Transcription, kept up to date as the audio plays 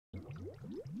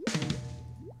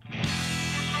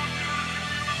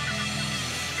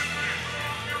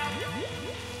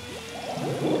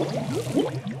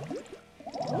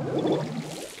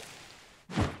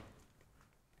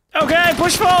Okay,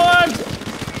 push forward!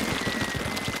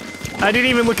 I didn't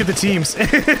even look at the teams.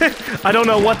 I don't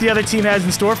know what the other team has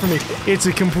in store for me. It's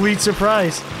a complete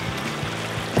surprise.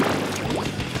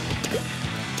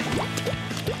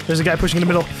 There's a guy pushing in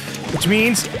the middle, which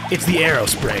means it's the arrow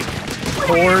spray.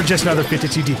 Or just another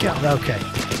 52 decal. Okay.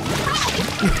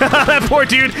 That poor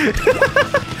dude.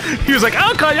 He was like,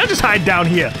 okay, I'll just hide down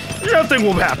here. Nothing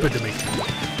will happen to me.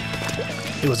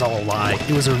 It was all a lie.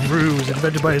 It was a ruse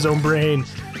invented by his own brain.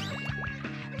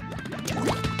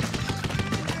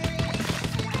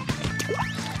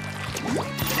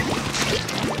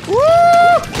 Woo!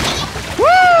 Woo!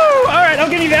 Alright, I'll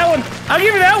give you that one. I'll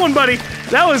give you that one, buddy.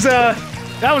 That was a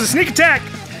sneak attack.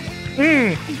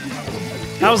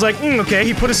 I was like, okay,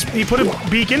 he put a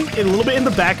beacon a little bit in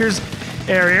the backers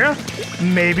area.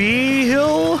 Maybe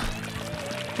he'll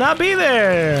not be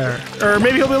there. Or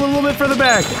maybe he'll be a little bit further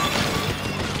back.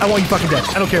 I want you fucking dead.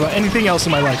 I don't care about anything else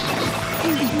in my life.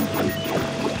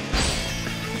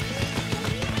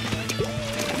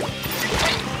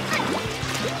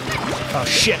 Oh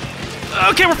shit.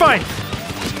 Okay, we're fine.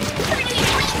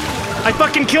 I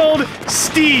fucking killed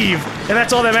Steve, and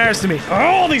that's all that matters to me.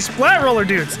 Oh, these Splat roller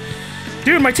dudes.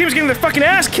 Dude, my team's getting their fucking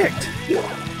ass kicked.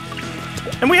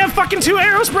 And we have fucking 2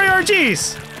 Aerospray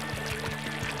RGs.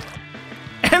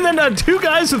 And then 2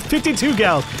 guys with 52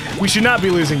 gals. We should not be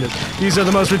losing this. These are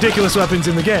the most ridiculous weapons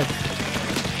in the game.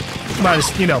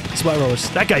 Minus, you know, Splat rollers.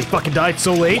 That guy fucking died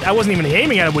so late. I wasn't even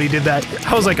aiming at him when he did that.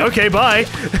 I was like, okay, bye.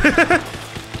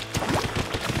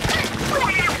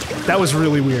 That was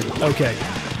really weird. Okay.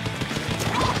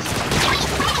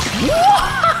 What?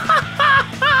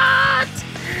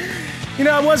 You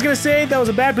know, I was gonna say that was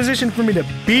a bad position for me to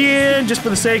be in, just for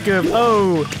the sake of,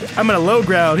 oh, I'm in a low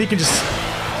ground. He can just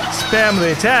spam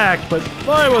the attack, but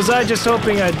boy, was I just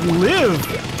hoping I'd live.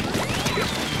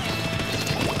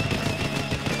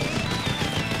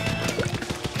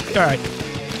 Alright.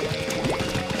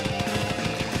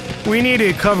 We need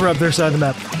to cover up their side of the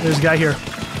map. There's a guy here.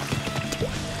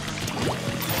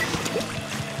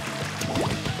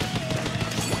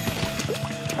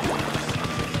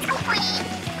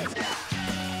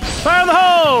 Fire in the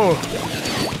hole!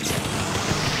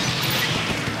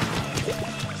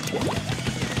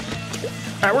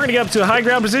 Alright, we're gonna get up to a high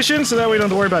ground position so that we don't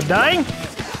have to worry about dying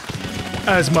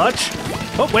as much.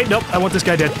 Oh, wait, nope, I want this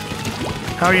guy dead.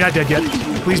 How are you not dead yet?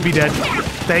 Please be dead.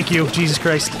 Thank you, Jesus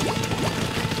Christ.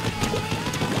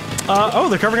 Oh,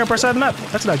 they're covering up our side of the map.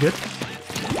 That's not good.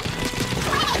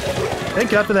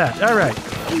 Thank God for that. Alright.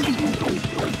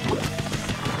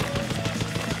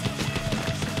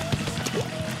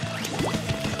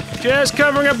 Just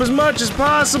covering up as much as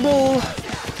possible,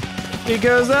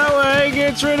 because that way it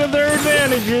gets rid of their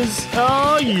advantages.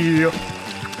 Oh yeah.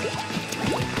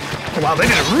 Wow, they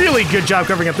did a really good job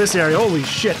covering up this area. Holy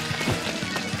shit.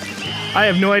 I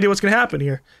have no idea what's gonna happen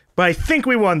here, but I think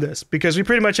we won this, because we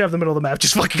pretty much have the middle of the map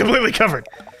just fucking completely covered.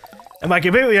 And by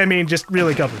completely, I mean just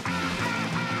really covered.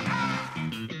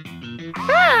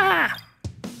 Ah!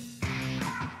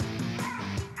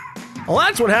 Well,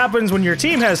 that's what happens when your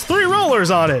team has 3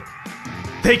 rollers on it.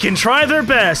 They can try their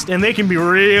best, and they can be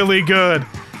really good.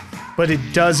 But it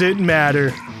doesn't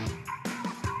matter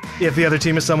if the other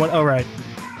team is someone... Oh, right.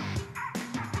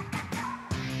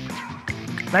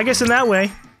 I guess in that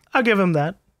way, I'll give them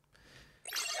that.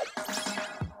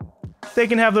 They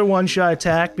can have their one-shot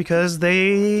attack because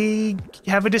they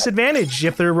have a disadvantage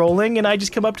if they're rolling, and I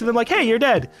just come up to them like, hey, you're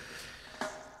dead.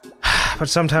 But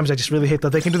sometimes I just really hate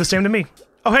that they can do the same to me.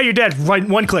 Oh, hey, you're dead. Right,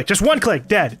 1 click. Just 1 click.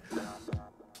 Dead.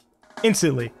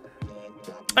 Instantly.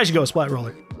 I should go with Splat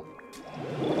Roller.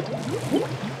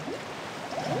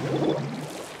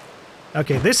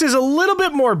 Okay, this is a little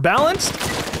bit more balanced.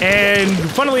 And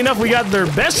funnily enough, we got their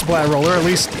best Splat Roller, at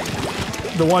least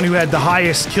the one who had the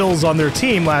highest kills on their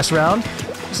team last round.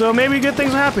 So maybe good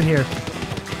things will happen here.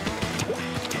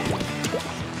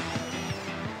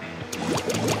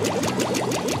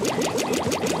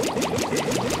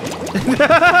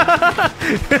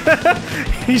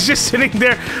 He's just sitting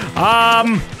there.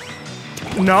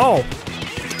 No.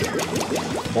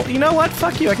 Well, you know what?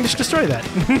 Fuck you. I can just destroy that.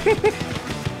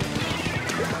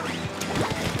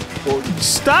 Well,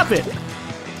 stop it.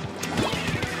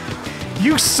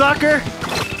 You sucker.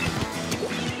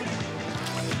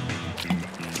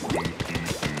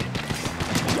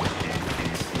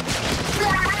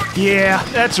 Yeah,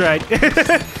 that's right.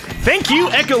 Thank you,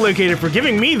 Echolocator, for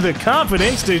giving me the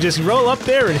confidence to just roll up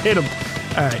there and hit him.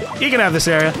 Alright, you can have this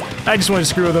area. I just want to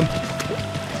screw with him.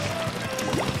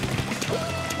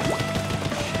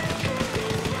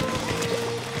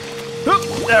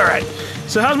 Alright.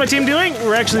 So how's my team doing?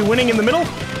 We're actually winning in the middle,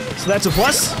 so that's a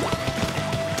plus.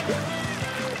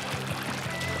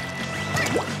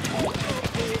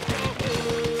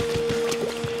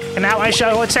 And now I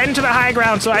shall ascend to the high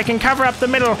ground so I can cover up the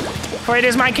middle, for it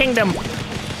is my kingdom.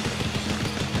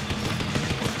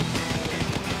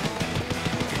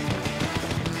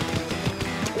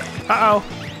 Uh-oh.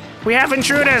 We have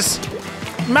intruders!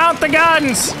 Mount the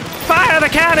guns! Fire the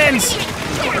cannons!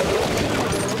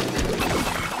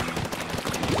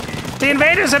 The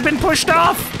invaders have been pushed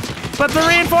off, but the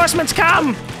reinforcements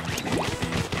come!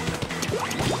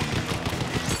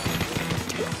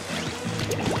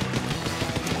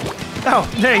 Oh,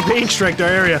 hey, they ink striked our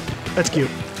area. That's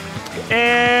cute.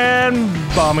 And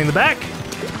bombing the back.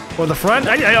 Or the front.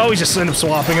 I always just end up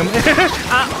swapping them.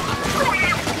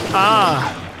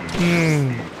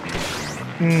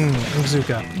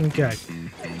 Bazooka. Okay.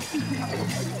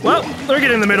 Well, they're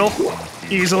getting in the middle.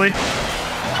 Easily.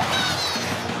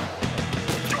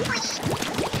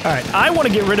 Alright, I want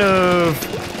to get rid of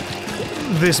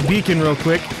this beacon real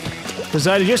quick. Because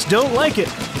I just don't like it.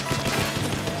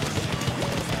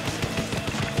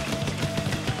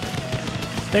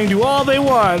 They can do all they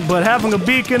want, but having a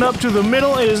beacon up to the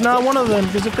middle is not one of them.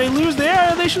 Because if they lose the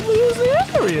area, they should lose the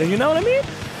area. You know what I mean?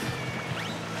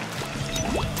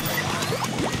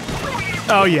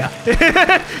 Oh, yeah.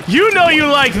 You know you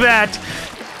like that!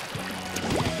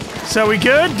 So we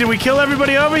good? Did we kill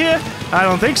everybody over here? I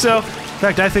don't think so. In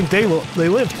fact, I think they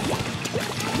lived.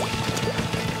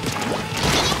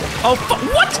 Oh,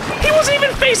 what? He wasn't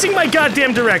even facing my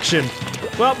goddamn direction!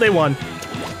 Well, they won.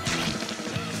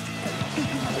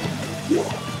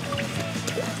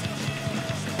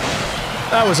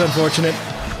 That was unfortunate.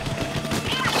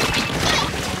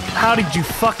 How did you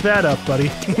fuck that up, buddy?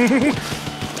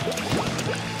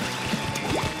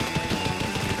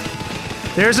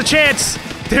 There's a chance!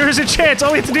 There is a chance!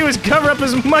 All we have to do is cover up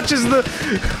as much of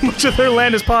their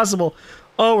land as possible.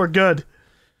 Oh, we're good.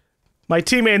 My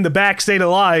teammate in the back stayed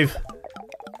alive.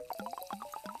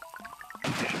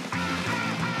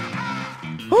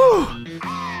 Whew!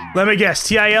 Let me guess,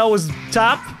 TIL was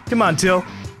top? Come on, Till.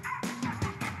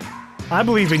 I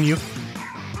believe in you.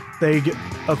 There you go.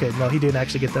 Okay, no, he didn't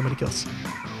actually get that many kills.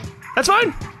 That's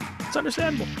fine! It's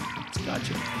understandable.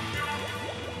 Gotcha.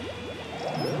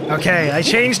 Okay, I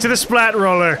changed to the Splat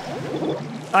roller.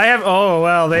 I have- oh,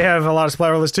 well, they have a lot of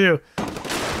Splat rollers too.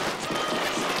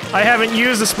 I haven't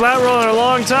used the Splat roller in a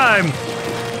long time.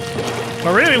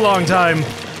 A really long time.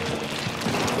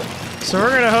 So we're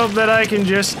gonna hope that I can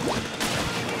just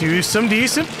do some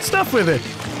decent stuff with it.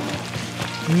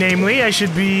 Namely, I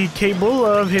should be capable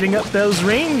of hitting up those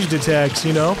ranged attacks,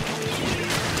 you know?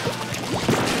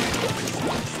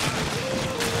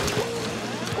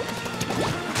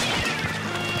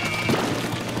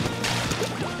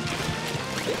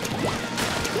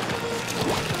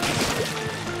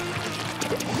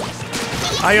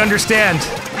 I understand.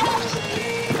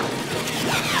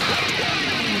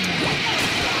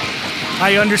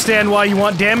 I understand why you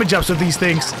want damage ups with these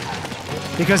things.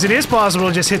 Because it is possible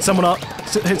to just hit someone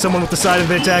with the side of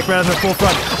the attack rather than full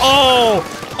front. Oh!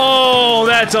 Oh,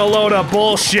 that's a load of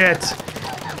bullshit.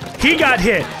 He got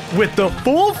hit with the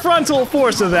full frontal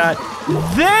force of that.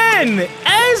 Then,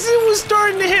 as it was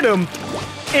starting to hit him,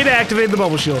 it activated the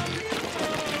bubble shield.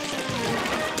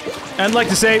 I'd like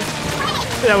to say,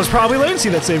 that was probably latency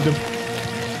that saved him.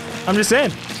 I'm just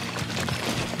saying.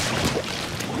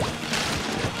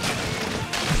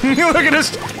 Look at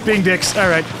us being dicks.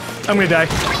 Alright, I'm gonna die.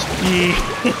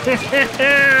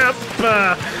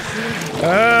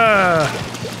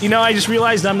 You know, I just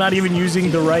realized I'm not even using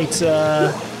the right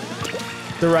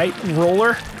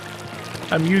roller.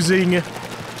 I'm using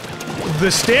the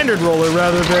standard roller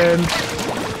rather than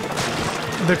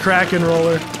the Kraken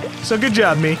roller. So good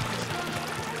job, me.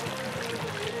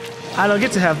 I don't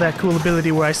get to have that cool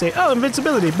ability where I say, oh,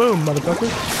 invincibility, boom, motherfucker.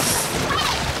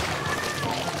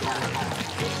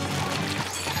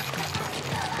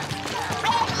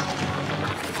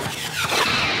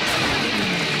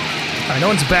 Alright, no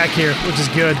one's back here, which is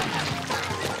good.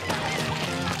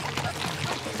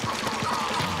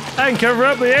 I can cover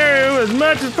up the area as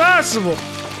much as possible.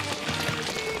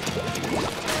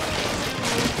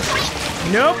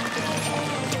 Nope.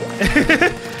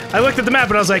 I looked at the map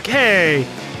and I was like, hey,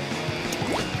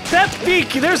 that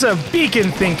beacon, there's a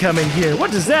beacon thing coming here.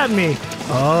 What does that mean?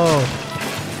 Oh.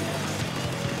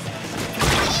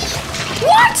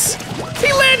 What?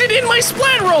 He landed in my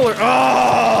Splat roller.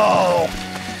 Oh.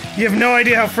 You have no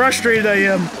idea how frustrated I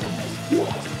am.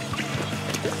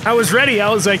 I was ready. I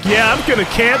was like, yeah, I'm gonna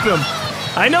camp him.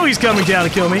 I know he's coming down to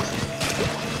kill me.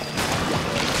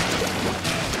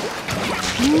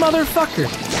 Motherfucker.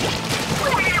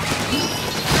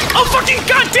 Oh, fucking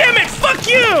goddamn it! Fuck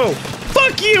you!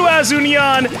 Fuck you,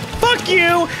 Azunian! Fuck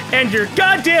you and your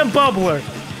goddamn bubbler!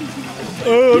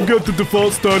 I've got the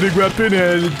default starting weapon,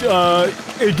 and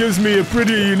it gives me a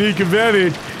pretty unique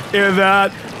advantage in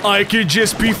that I could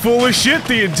just be full of shit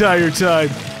the entire time.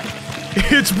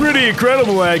 It's pretty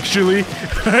incredible, actually.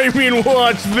 I mean,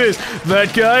 watch this.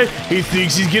 That guy, he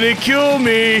thinks he's gonna kill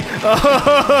me.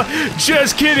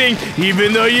 Just kidding.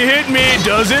 Even though you hit me, it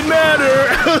doesn't matter.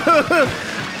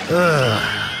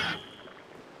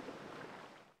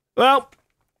 Well,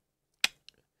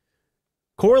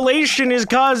 correlation is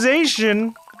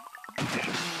causation.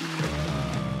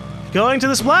 Going to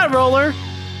the Splat roller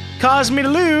caused me to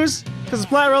lose because the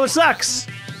Splat roller sucks.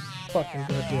 Fucking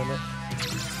goddamn it.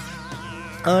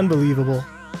 Unbelievable.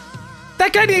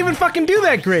 That guy didn't even fucking do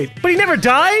that great, but he never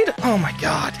died? Oh my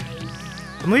god.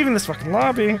 I'm leaving this fucking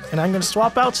lobby, and I'm gonna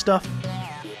swap out stuff.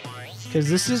 Because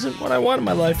this isn't what I want in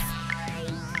my life.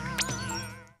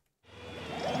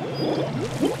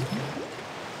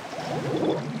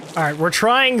 Alright, we're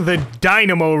trying the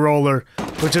Dynamo Roller,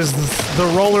 which is the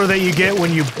roller that you get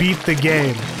when you beat the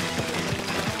game.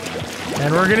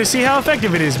 And we're gonna see how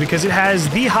effective it is, because it has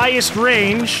the highest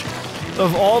range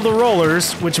of all the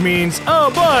rollers, which means, oh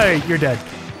boy, you're dead.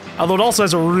 Although it also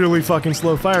has a really fucking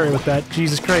slow fire rate with that,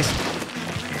 Jesus Christ.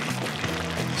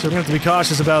 So we're gonna have to be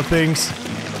cautious about things.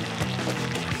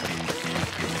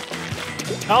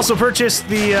 I also purchased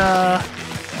the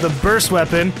burst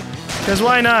weapon, because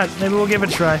why not? Maybe we'll give it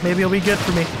a try. Maybe it'll be good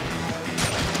for me.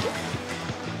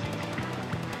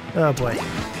 Oh boy.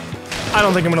 I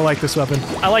don't think I'm gonna like this weapon.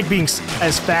 I like being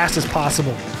as fast as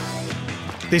possible.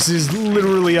 This is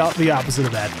literally the opposite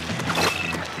of that.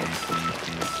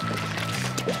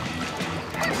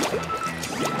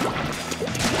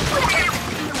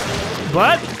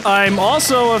 But I'm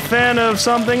also a fan of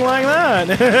something like that.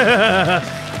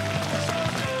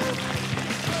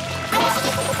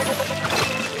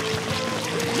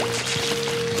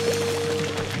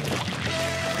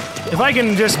 If I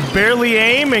can just barely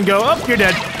aim and go, oh, you're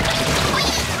dead.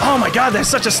 Oh my god, that's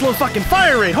such a slow fucking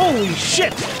fire rate. Holy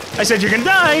shit. I said you're gonna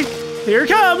die. Here it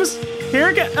comes. Here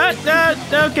it goes.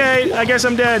 Okay, I guess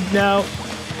I'm dead now.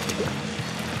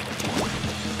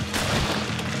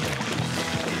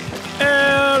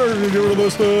 And we're gonna get rid of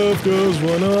this stuff, because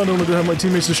why not? I don't want to have my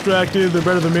teammates distracted. They're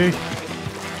better than me.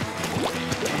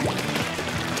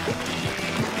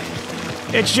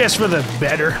 It's just for the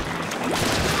better.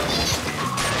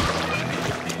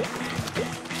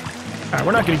 Alright,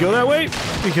 we're not gonna go that way,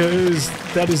 because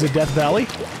that is a death valley.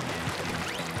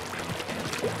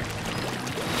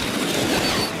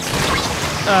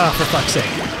 Ah, for fuck's sake.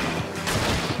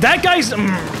 That guy's...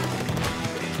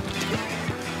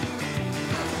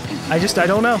 I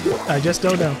don't know. I just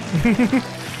don't know.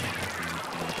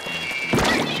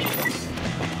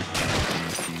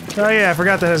 Oh yeah, I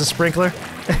forgot that has a sprinkler.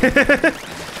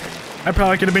 I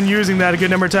probably could have been using that a good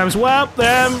number of times. Well,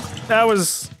 that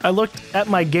was... I looked at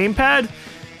my GamePad,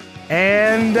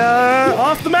 and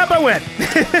off the map I went.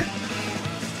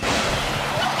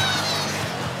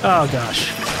 Oh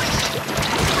gosh.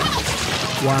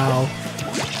 Wow.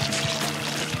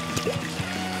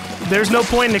 There's no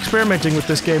point in experimenting with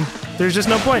this game. There's just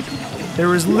no point.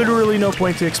 There is literally no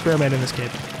point to experiment in this game.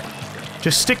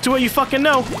 Just stick to what you fucking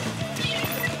know.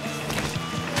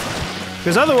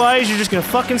 Because otherwise, you're just gonna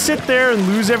fucking sit there and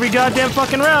lose every goddamn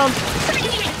fucking round.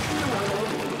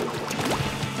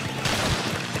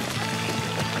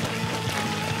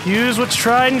 Use what's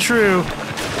tried and true.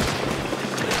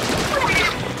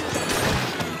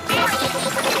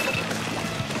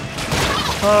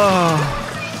 Oh.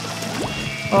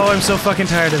 Oh, I'm so fucking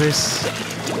tired of this.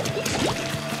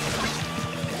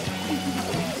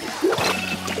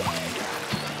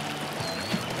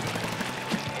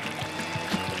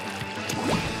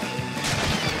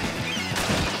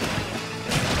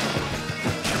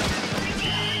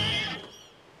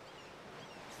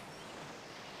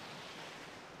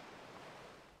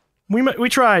 We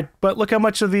tried, but look how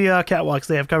much of the catwalks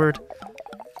they have covered.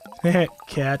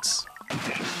 Cats.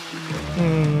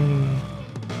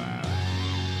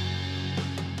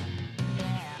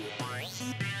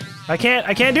 I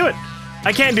can't do it.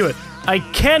 I can't do it. I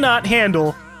cannot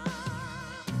handle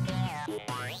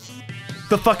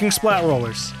the fucking splat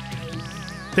rollers.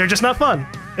 They're just not fun.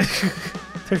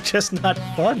 They're just not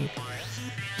fun.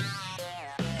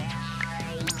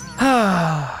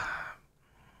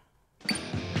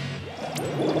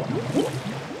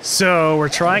 So, we're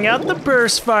trying out the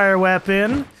burst fire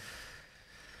weapon.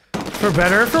 For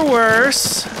better or for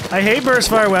worse. I hate burst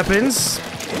fire weapons,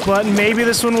 but maybe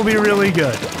this one will be really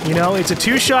good. You know, it's a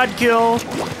two-shot kill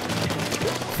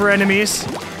for enemies.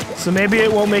 so maybe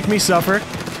it won't make me suffer.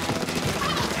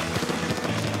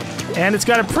 And it's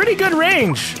got a pretty good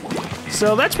range,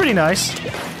 so that's pretty nice.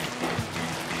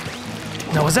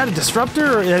 Now, was that a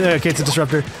disruptor? Or, okay, it's a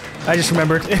disruptor. I just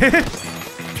remembered.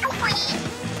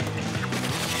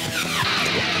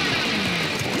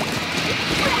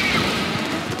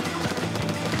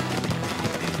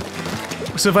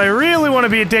 So if I really want to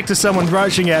be a dick to someone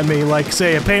rushing at me, like,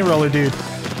 say, a paint roller dude,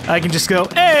 I can just go,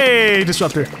 hey,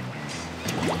 disruptor.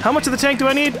 How much of the tank do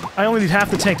I need? I only need half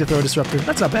the tank to throw a disruptor.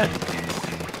 That's not bad.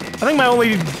 I think my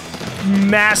only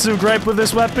massive gripe with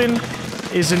this weapon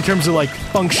is in terms of, like,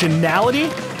 functionality.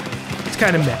 It's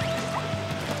kind of meh.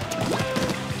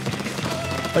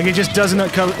 Like, it just does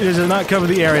not cover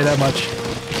the area that much.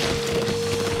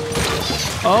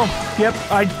 Oh, yep,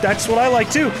 that's what I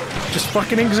like, too. Just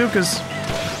fucking Inkzookas.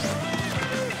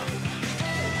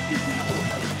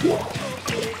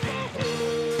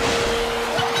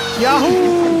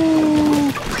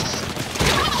 Yahoo!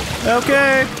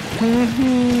 Okay.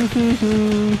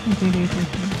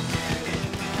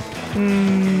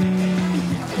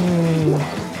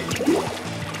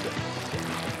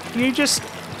 You just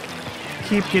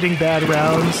keep getting bad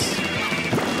rounds.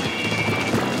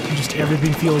 And just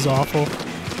everything feels awful.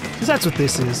 Because that's what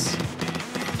this is.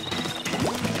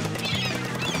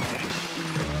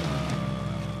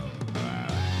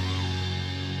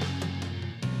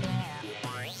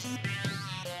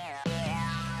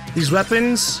 These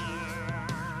weapons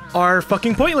are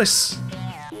fucking pointless.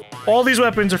 All these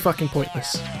weapons are fucking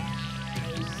pointless.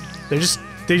 They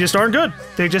just aren't good.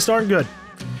 They just aren't good.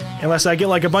 Unless I get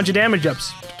like a bunch of damage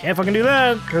ups. Can't fucking do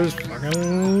that, because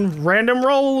fucking random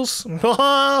rolls.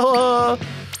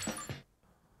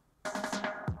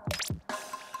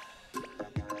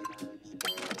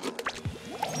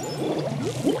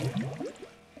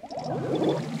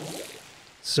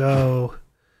 So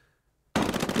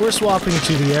we're swapping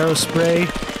to the arrow spray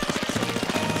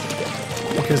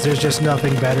because there's just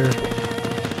nothing better.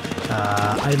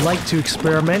 I'd like to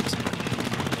experiment,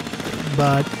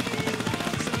 but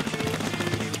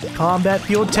combat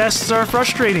field tests are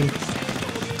frustrating.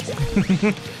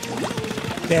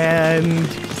 And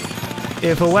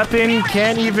if a weapon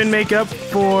can't even make up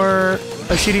for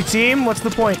a shitty team, what's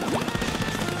the point?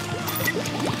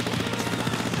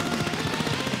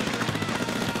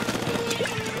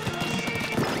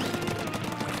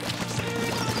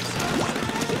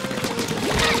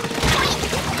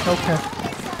 Okay.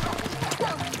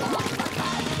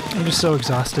 I'm just so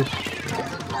exhausted.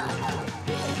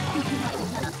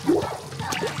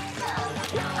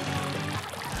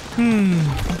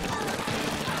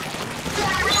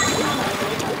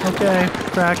 Okay,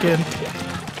 Kraken.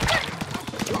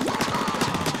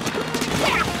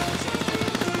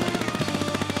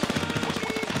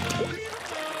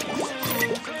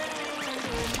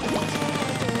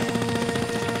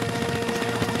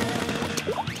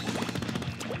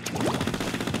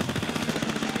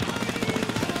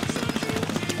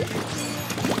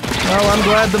 Well, I'm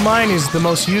glad the mine is the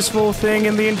most useful thing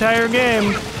in the entire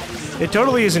game. It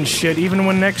totally isn't shit, even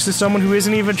when next to someone who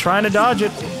isn't even trying to dodge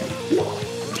it.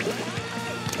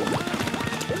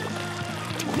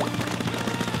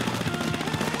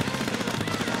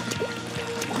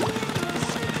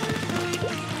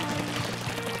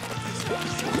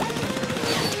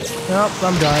 Nope,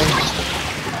 I'm dying.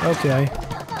 Okay.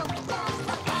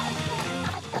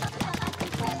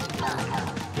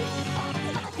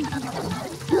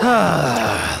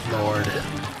 Ah, Lord.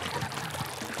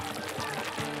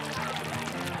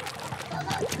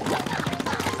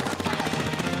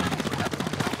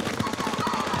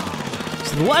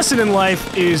 So the lesson in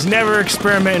life is never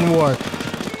experiment in war.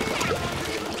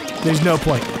 There's no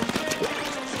point.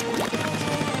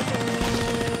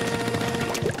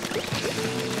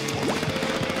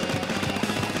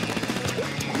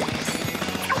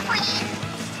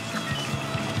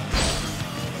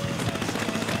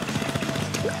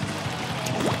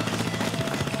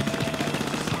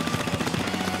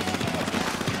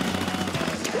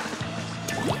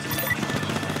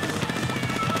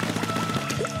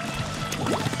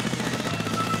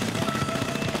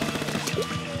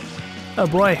 Oh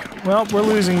boy. Well, we're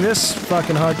losing this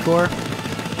fucking hardcore.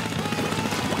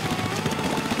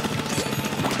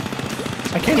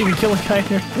 I can't even kill a guy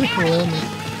here.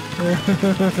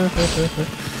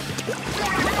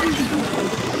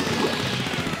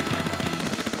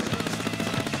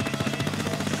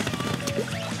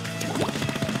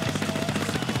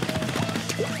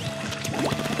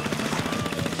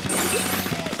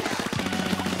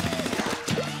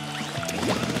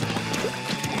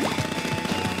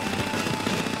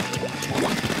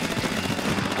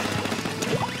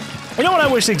 You know what I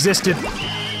wish existed?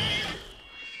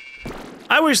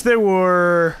 I wish there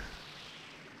were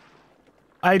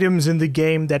items in the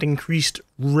game that increased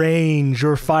range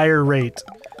or fire rate,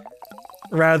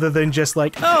 rather than just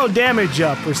like, oh, damage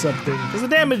up or something. Because the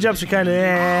damage ups are kind of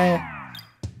eh.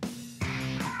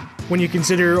 When you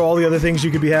consider all the other things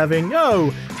you could be having.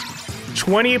 Oh,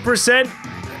 20%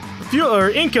 fuel or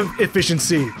ink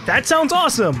efficiency. That sounds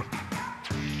awesome.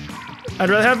 I'd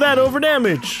rather have that over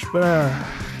damage. But,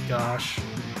 gosh.